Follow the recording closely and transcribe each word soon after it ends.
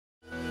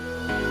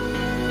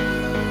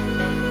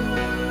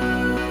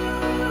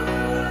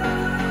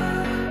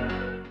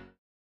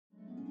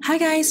Hi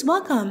guys,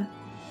 welcome!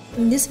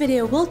 In this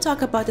video, we'll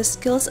talk about the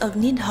skills of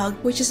Nidhogg,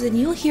 which is a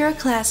new hero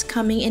class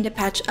coming in the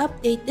patch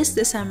update this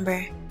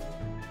December.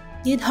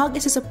 Nidhogg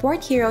is a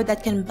support hero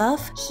that can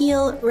buff,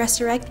 heal,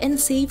 resurrect, and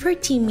save her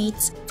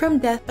teammates from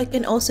death but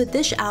can also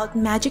dish out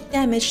magic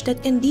damage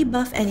that can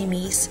debuff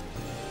enemies.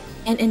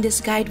 And in this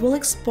guide, we'll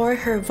explore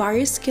her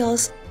various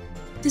skills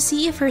to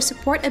see if her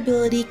support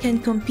ability can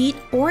compete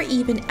or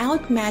even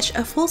outmatch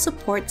a full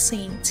support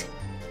saint.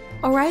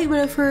 Alright,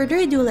 without further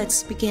ado,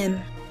 let's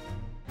begin.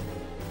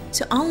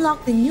 To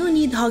unlock the new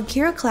Nidhogg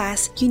hero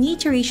class, you need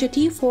to reach a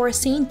T4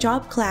 Saint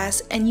job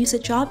class and use a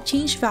job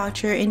change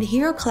voucher in the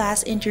hero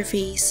class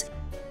interface.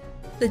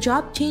 The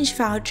job change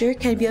voucher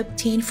can be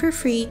obtained for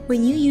free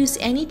when you use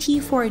any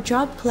T4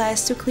 job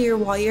class to clear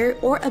warrior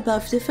or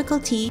above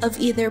difficulty of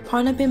either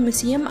Ponabim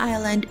Museum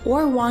Island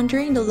or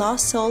Wandering the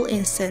Lost Soul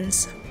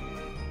instance.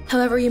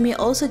 However, you may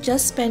also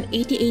just spend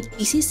 88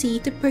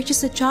 BCC to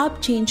purchase the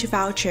job change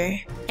voucher.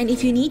 And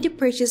if you need to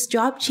purchase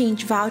job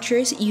change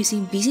vouchers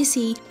using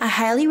BCC, I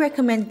highly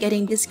recommend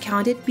getting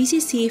discounted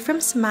BCC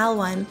from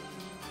Smile.One.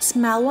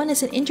 Smile.One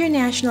is an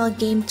international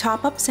game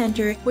top-up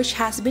center which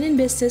has been in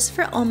business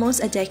for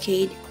almost a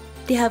decade.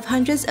 They have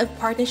hundreds of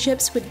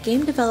partnerships with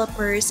game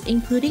developers,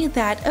 including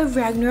that of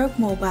Ragnarok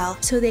Mobile,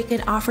 so they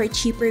can offer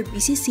cheaper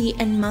BCC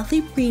and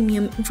monthly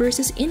premium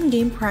versus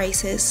in-game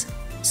prices.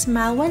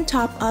 Smile.One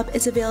Top-Up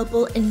is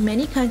available in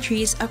many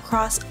countries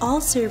across all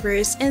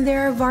servers, and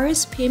there are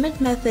various payment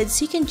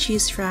methods you can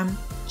choose from.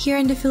 Here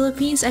in the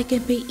Philippines, I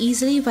can pay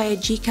easily via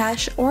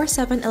GCash or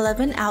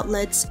 7-Eleven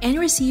outlets and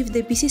receive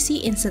the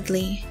BCC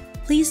instantly.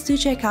 Please do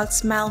check out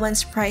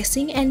Smile.One's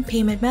pricing and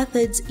payment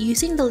methods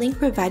using the link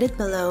provided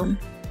below.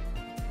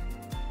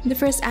 The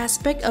first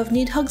aspect of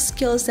Nidhogg's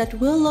skills that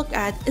we'll look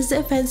at is the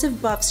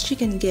offensive buffs she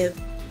can give.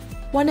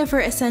 One of her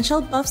essential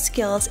buff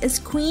skills is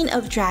Queen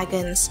of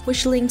Dragons,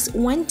 which links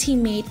one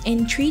teammate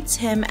and treats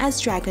him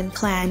as Dragon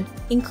Clan,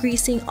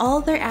 increasing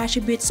all their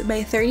attributes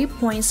by 30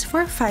 points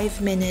for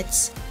 5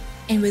 minutes.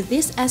 And with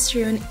this S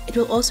rune, it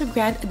will also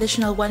grant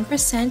additional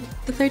 1%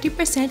 to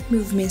 30%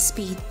 movement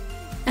speed.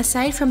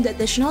 Aside from the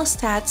additional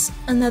stats,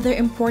 another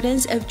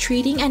importance of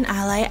treating an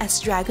ally as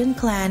Dragon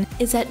Clan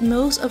is that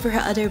most of her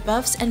other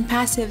buffs and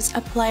passives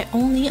apply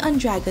only on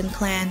Dragon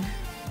Clan.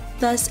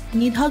 Thus,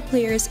 Nidhogg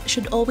players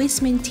should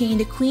always maintain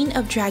the Queen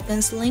of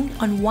Dragons link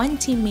on one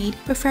teammate,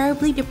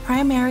 preferably the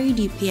primary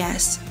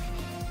DPS.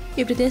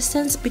 If the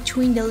distance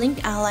between the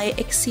linked ally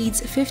exceeds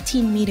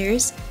 15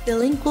 meters, the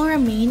link will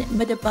remain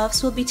but the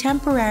buffs will be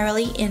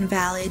temporarily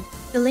invalid.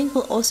 The link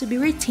will also be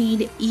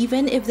retained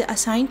even if the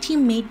assigned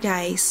teammate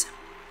dies.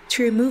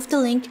 To remove the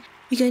link,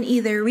 you can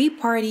either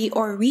re-party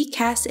or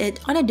recast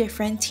it on a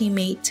different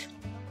teammate.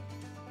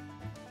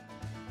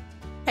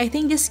 I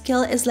think this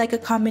skill is like a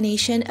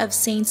combination of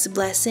Saint's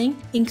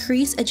Blessing,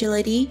 Increased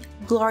Agility,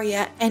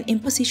 Gloria, and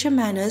Imposition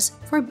Manus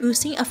for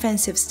boosting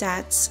offensive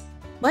stats.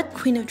 But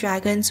Queen of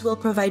Dragons will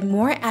provide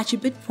more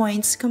attribute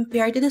points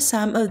compared to the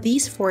sum of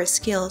these 4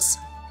 skills.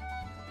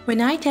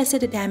 When I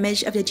tested the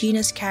damage of the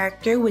Genos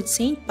character with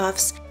Saint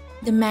buffs,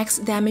 the max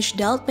damage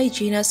dealt by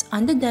Genos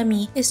on the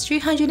dummy is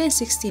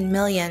 316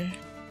 million.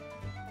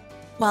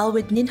 While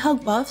with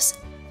Nidhogg buffs,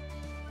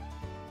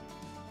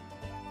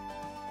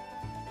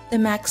 the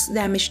max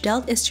damage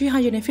dealt is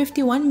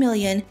 351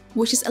 million,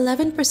 which is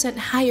 11%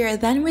 higher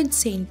than with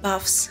Saint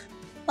buffs.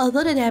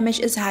 Although the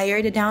damage is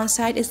higher, the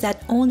downside is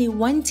that only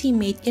one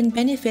teammate can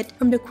benefit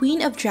from the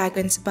Queen of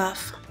Dragons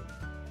buff.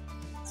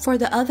 For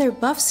the other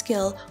buff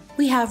skill,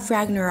 we have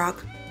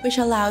Ragnarok, which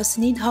allows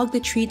Nidhogg to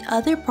treat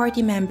other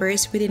party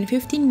members within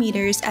 15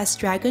 meters as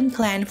Dragon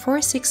Clan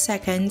for 6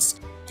 seconds,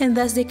 and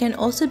thus they can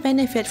also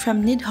benefit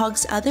from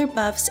Nidhogg's other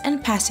buffs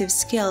and passive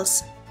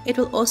skills. It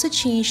will also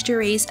change the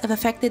race of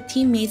affected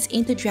teammates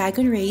into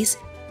Dragon Race,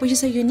 which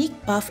is a unique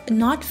buff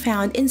not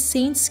found in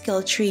Saint's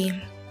skill tree.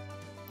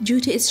 Due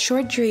to its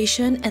short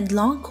duration and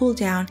long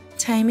cooldown,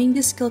 timing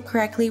this skill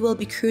correctly will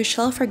be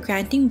crucial for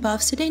granting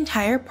buffs to the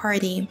entire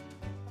party.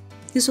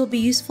 This will be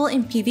useful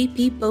in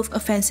PvP both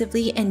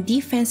offensively and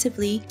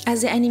defensively,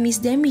 as the enemy's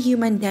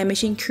demi-human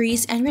damage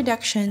increase and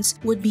reductions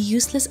would be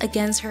useless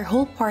against her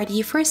whole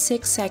party for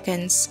 6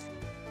 seconds.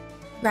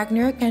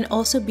 Ragnarok can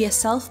also be a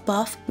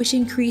self-buff which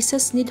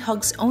increases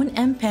Nidhogg's own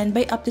M-Pen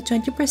by up to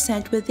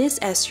 20% with this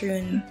S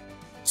rune.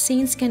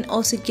 Saints can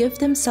also give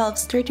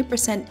themselves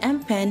 30%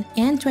 M-Pen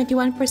and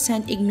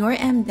 21% Ignore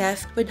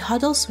M-Def with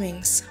Huddle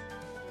Swings.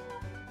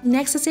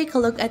 Next, let's take a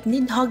look at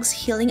Nidhogg's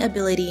healing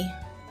ability.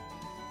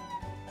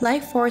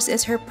 Life Force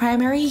is her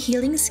primary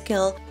healing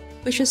skill,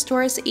 which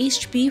restores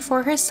HP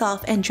for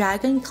herself and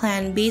Dragon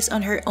Clan based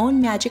on her own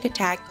magic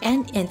attack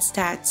and int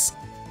stats.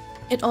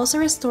 It also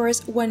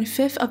restores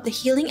 1/5 of the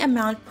healing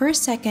amount per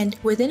second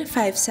within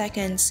 5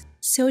 seconds,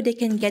 so they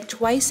can get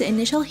twice the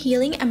initial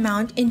healing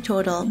amount in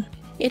total.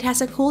 It has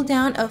a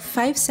cooldown of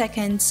 5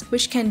 seconds,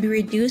 which can be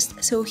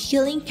reduced so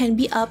healing can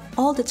be up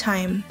all the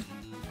time.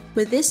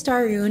 With this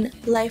star rune,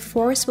 Life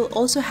Force will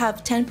also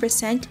have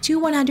 10% to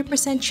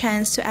 100%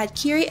 chance to add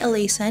Kyrie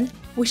Eleison,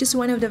 which is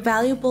one of the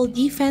valuable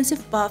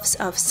defensive buffs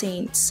of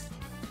Saints.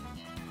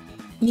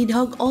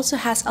 Nidhogg also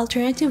has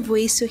alternative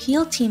ways to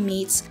heal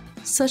teammates,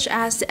 such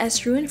as the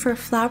S rune for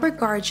Flower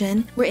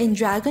Guardian, wherein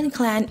Dragon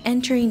Clan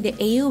entering the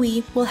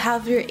AoE will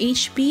have their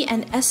HP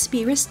and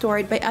SP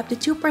restored by up to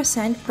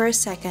 2% per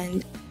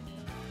second.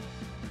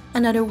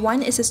 Another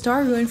one is a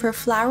star rune for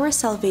Flower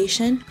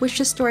Salvation, which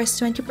restores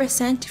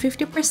 20% to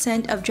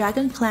 50% of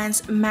Dragon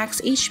Clan's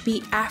max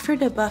HP after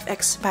the buff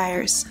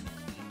expires.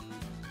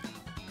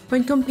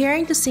 When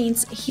comparing to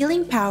Saint's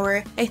healing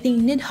power, I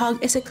think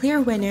Nidhogg is a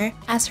clear winner,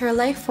 as her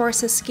life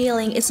force's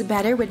scaling is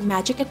better with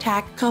magic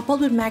attack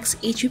coupled with max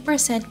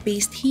HP%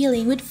 based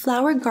healing with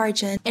Flower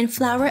Guardian and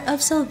Flower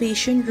of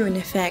Salvation rune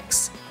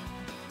effects.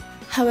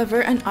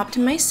 However, an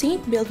optimized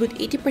Saint build with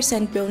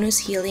 80% bonus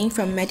healing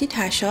from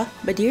Meditasha,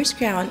 Badir's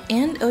Crown,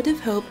 and Ode of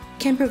Hope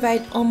can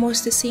provide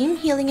almost the same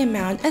healing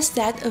amount as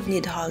that of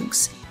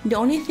Nidhogg's. The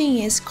only thing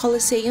is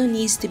Colosseo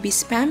needs to be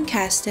spam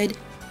casted,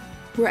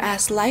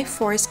 whereas Life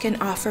Force can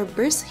offer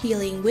burst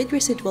healing with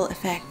residual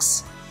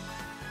effects.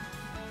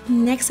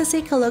 Next, let's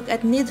take a look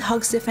at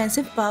Nidhogg's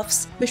defensive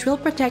buffs, which will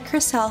protect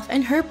herself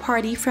and her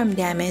party from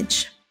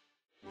damage.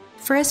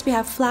 First, we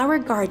have Flower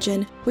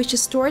Guardian, which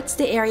distorts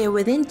the area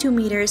within 2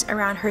 meters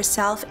around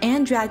herself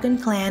and Dragon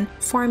Clan,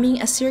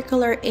 forming a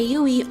circular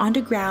AoE on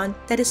the ground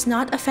that is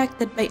not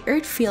affected by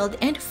Earth Field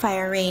and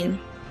Fire Rain.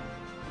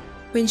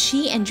 When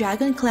she and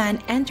Dragon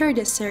Clan enter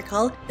the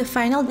circle, the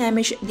final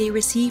damage they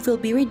receive will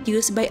be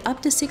reduced by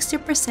up to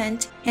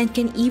 60% and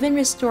can even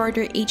restore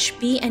their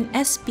HP and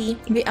SP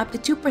by up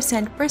to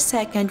 2% per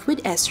second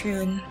with S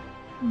rune.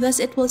 Thus,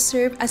 it will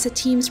serve as a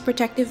team's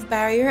protective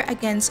barrier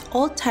against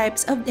all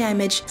types of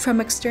damage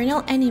from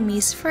external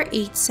enemies for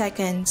 8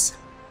 seconds.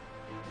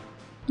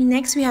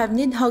 Next, we have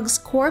Nidhogg's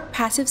core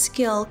passive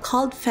skill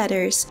called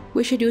Feathers,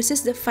 which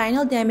reduces the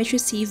final damage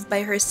received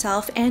by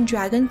herself and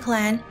Dragon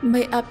Clan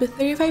by up to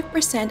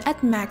 35%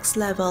 at max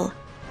level.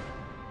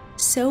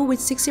 So, with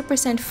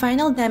 60%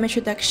 final damage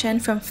reduction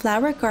from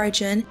Flower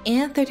Guardian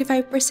and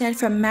 35%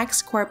 from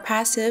max core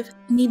passive,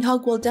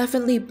 Nidhogg will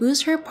definitely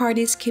boost her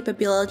party's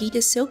capability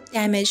to soak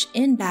damage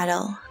in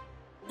battle.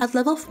 At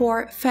level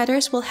 4,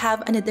 Feathers will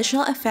have an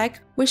additional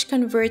effect which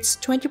converts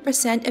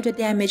 20% of the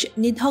damage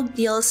Nidhogg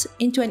deals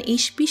into an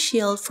HP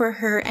shield for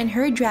her and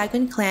her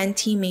Dragon Clan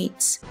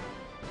teammates.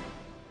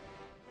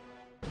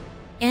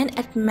 And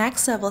at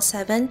max level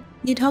 7,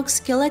 Nidhogg's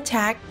skill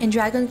attack and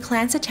Dragon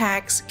Clan's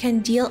attacks can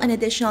deal an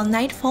additional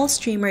Nightfall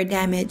Streamer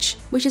damage,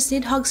 which is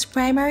Nidhogg's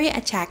primary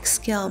attack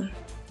skill.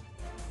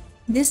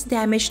 This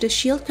damage to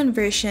shield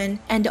conversion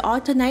and the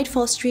auto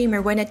Nightfall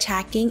Streamer when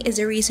attacking is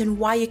the reason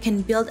why you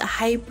can build a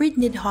hybrid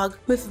Nidhogg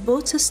with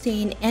both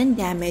sustain and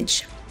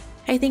damage.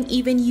 I think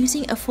even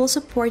using a full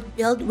support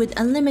build with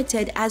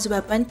Unlimited as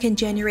weapon can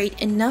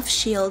generate enough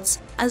shields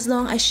as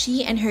long as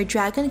she and her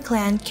Dragon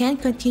Clan can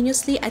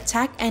continuously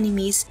attack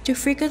enemies to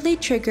frequently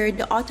trigger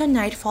the auto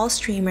Nightfall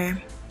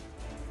Streamer.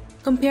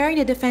 Comparing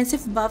the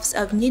defensive buffs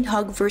of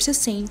Nidhogg versus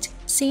Saint,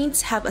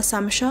 Saints have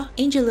Assumption,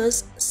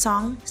 Angelus,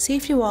 Song,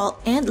 Safety Wall,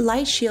 and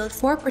Light Shield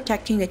for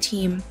protecting the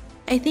team.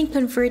 I think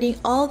converting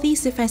all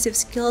these defensive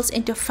skills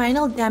into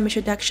final damage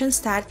reduction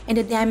stat and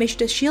the damage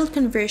to shield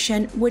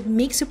conversion would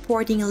make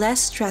supporting less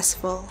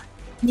stressful.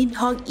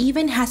 Nidhogg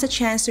even has a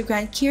chance to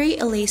grant Kiri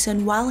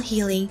Elason while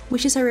healing,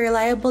 which is a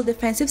reliable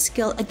defensive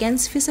skill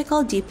against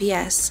physical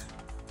DPS.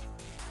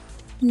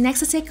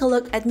 Next, let's take a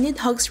look at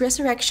Nidhogg's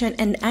Resurrection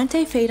and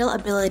Anti-Fatal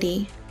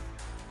ability.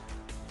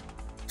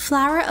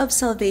 Flower of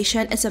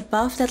Salvation is a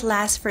buff that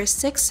lasts for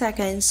 6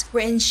 seconds,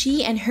 wherein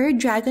she and her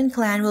Dragon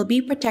Clan will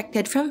be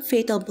protected from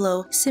Fatal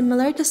Blow,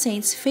 similar to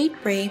Saint's Fate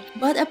Ray,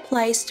 but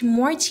applies to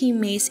more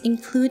teammates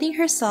including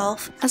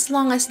herself as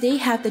long as they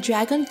have the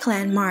Dragon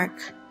Clan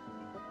mark.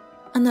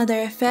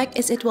 Another effect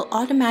is it will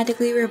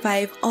automatically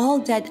revive all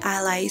dead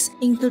allies,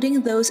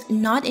 including those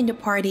not in the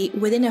party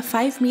within a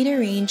 5-meter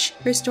range,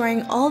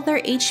 restoring all their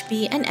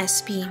HP and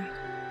SP.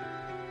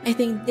 I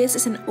think this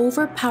is an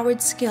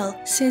overpowered skill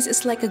since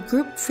it's like a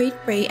group Fate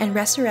Ray and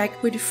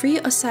Resurrect with free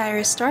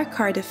Osiris star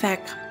card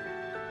effect.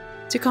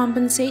 To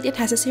compensate, it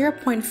has a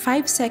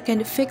 0.5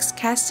 second fixed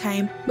cast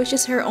time, which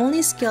is her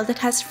only skill that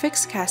has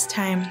fixed cast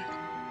time.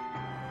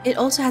 It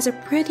also has a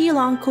pretty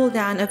long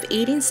cooldown of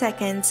 18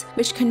 seconds,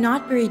 which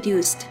cannot be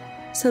reduced,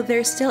 so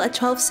there's still a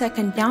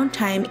 12-second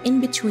downtime in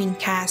between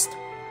cast.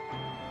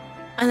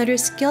 Another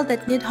skill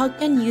that Nidhogg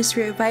can use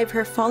to revive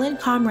her fallen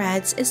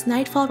comrades is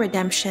Nightfall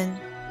Redemption.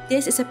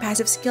 This is a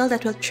passive skill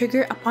that will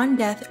trigger upon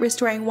death,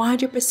 restoring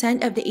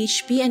 100% of the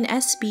HP and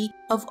SP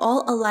of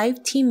all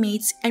alive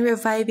teammates and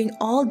reviving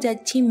all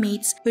dead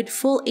teammates with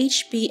full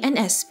HP and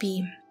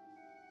SP.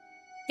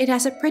 It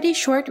has a pretty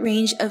short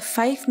range of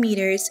 5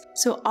 meters,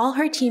 so all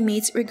her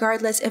teammates,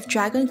 regardless if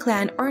Dragon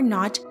Clan or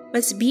not,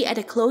 must be at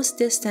a close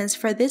distance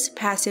for this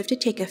passive to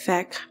take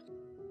effect.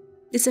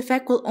 This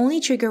effect will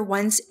only trigger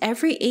once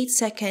every 8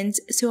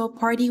 seconds, so a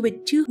party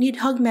with 2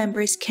 Nidhogg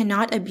members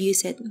cannot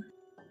abuse it.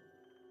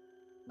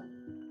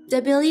 The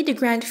ability to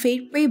grant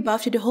Fate Ray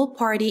buff to the whole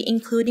party,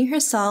 including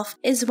herself,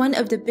 is one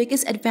of the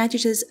biggest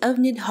advantages of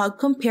Nidhogg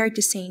compared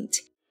to Saint.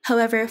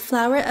 However,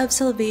 Flower of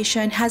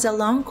Salvation has a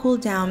long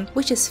cooldown,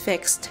 which is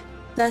fixed.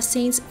 Thus,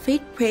 Saint's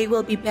Fate Prey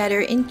will be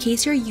better in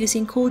case you're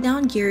using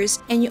cooldown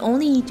gears and you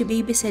only need to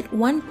babysit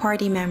one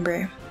party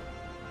member.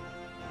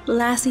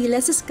 Lastly,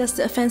 let's discuss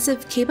the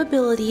offensive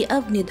capability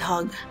of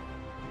Nidhogg.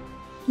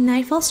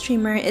 Nightfall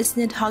Streamer is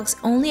Nidhogg's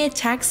only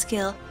attack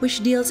skill,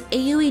 which deals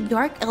AoE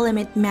Dark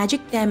Element magic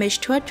damage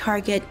to a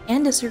target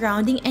and the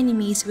surrounding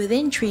enemies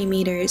within 3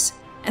 meters.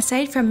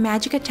 Aside from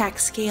magic attack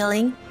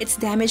scaling, its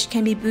damage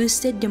can be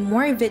boosted the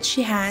more Vit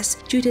she has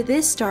due to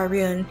this star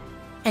rune,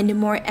 and the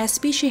more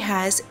SP she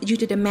has due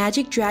to the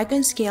Magic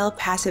Dragon Scale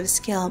passive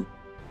skill.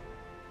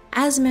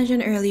 As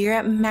mentioned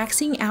earlier,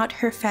 maxing out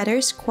her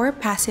Feather's core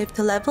passive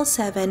to level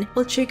 7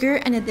 will trigger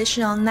an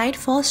additional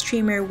Nightfall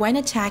Streamer when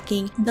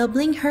attacking,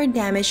 doubling her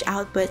damage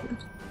output.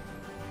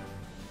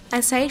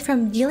 Aside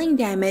from dealing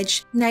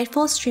damage,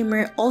 Nightfall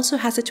Streamer also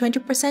has a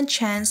 20%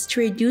 chance to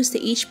reduce the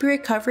HP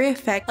recovery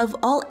effect of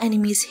all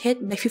enemies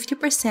hit by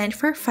 50%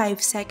 for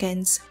 5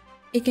 seconds.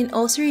 It can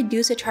also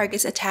reduce a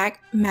target's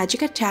attack,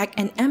 magic attack,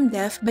 and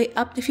MDef by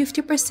up to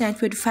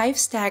 50% with 5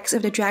 stacks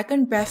of the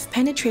Dragon Breath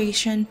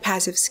Penetration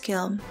passive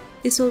skill.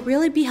 This will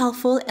really be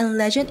helpful in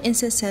Legend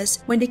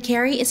instances when the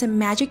carry is a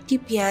magic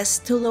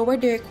DPS to lower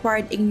the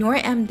required Ignore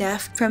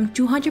MDef from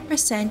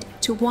 200%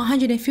 to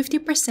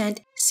 150%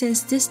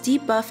 since this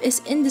debuff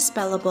is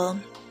indispellable.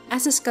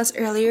 As discussed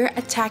earlier,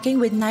 attacking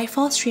with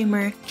Nightfall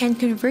Streamer can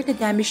convert the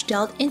damage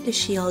dealt into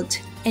shield,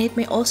 and it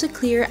may also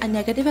clear a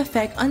negative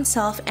effect on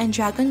Self and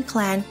Dragon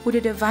Clan with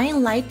a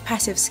Divine Light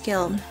passive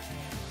skill.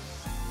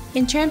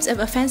 In terms of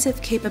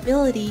offensive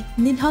capability,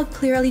 Nidhogg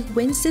clearly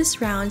wins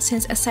this round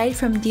since aside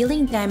from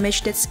dealing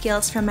damage that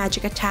scales from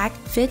magic attack,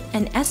 Fit,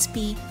 and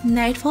SP,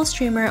 Nightfall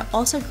Streamer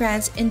also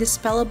grants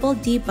indispellable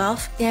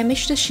debuff,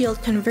 damage to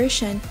shield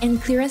conversion,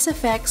 and clearance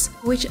effects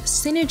which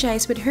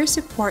synergize with her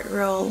support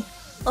role.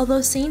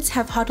 Although Saints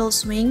have Huddle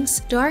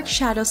Swings, Dark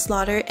Shadow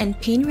Slaughter, and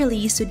Pain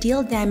Release to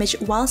deal damage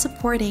while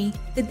supporting,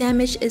 the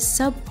damage is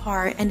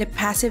subpar and the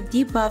passive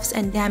debuffs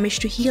and damage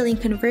to healing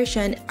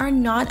conversion are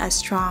not as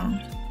strong.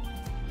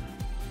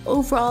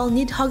 Overall,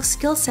 Nidhogg's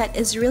skill set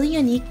is really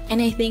unique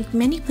and I think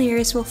many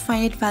players will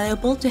find it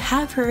valuable to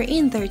have her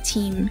in their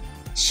team.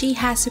 She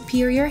has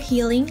superior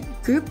healing,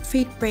 group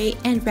Fate Prey,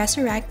 and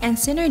Resurrect, and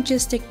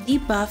synergistic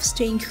debuffs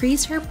to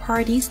increase her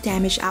party's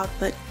damage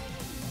output.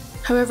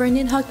 However,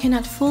 Nidhogg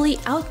cannot fully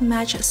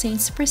outmatch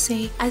Saints per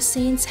se, as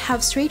Saints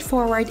have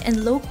straightforward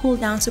and low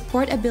cooldown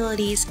support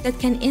abilities that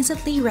can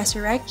instantly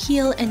resurrect,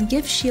 heal, and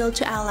give shield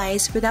to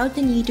allies without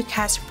the need to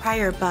cast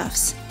prior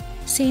buffs.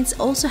 Saints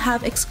also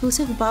have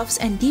exclusive buffs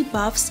and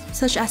debuffs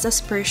such as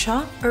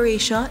Aspersia,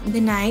 Erasure,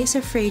 Deny,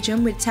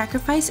 Suffragium with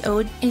Sacrifice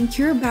Ode, and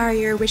Cure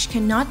Barrier which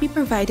cannot be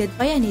provided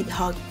by a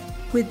Nidhogg.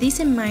 With this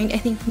in mind, I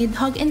think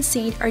Nidhogg and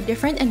Saint are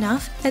different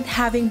enough that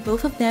having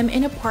both of them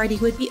in a party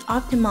would be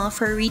optimal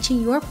for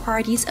reaching your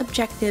party's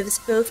objectives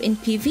both in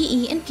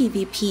PvE and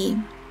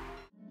PvP.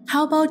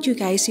 How about you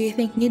guys? Do you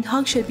think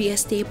Nidhogg should be a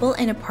staple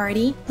in a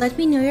party? Let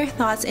me know your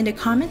thoughts in the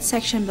comment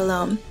section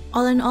below.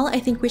 All in all, I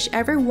think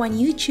whichever one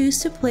you choose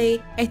to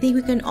play, I think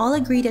we can all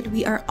agree that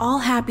we are all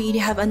happy to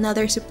have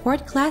another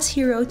support class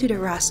hero to the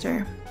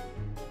roster.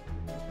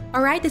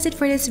 Alright, that's it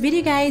for this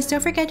video guys.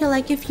 Don't forget to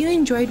like if you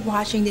enjoyed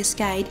watching this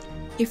guide.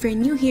 If you're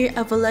new here,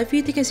 I would love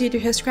you to consider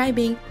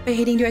subscribing by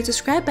hitting the red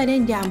subscribe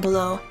button down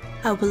below.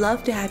 I would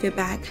love to have you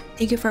back.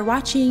 Thank you for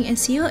watching and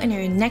see you in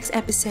our next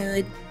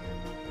episode.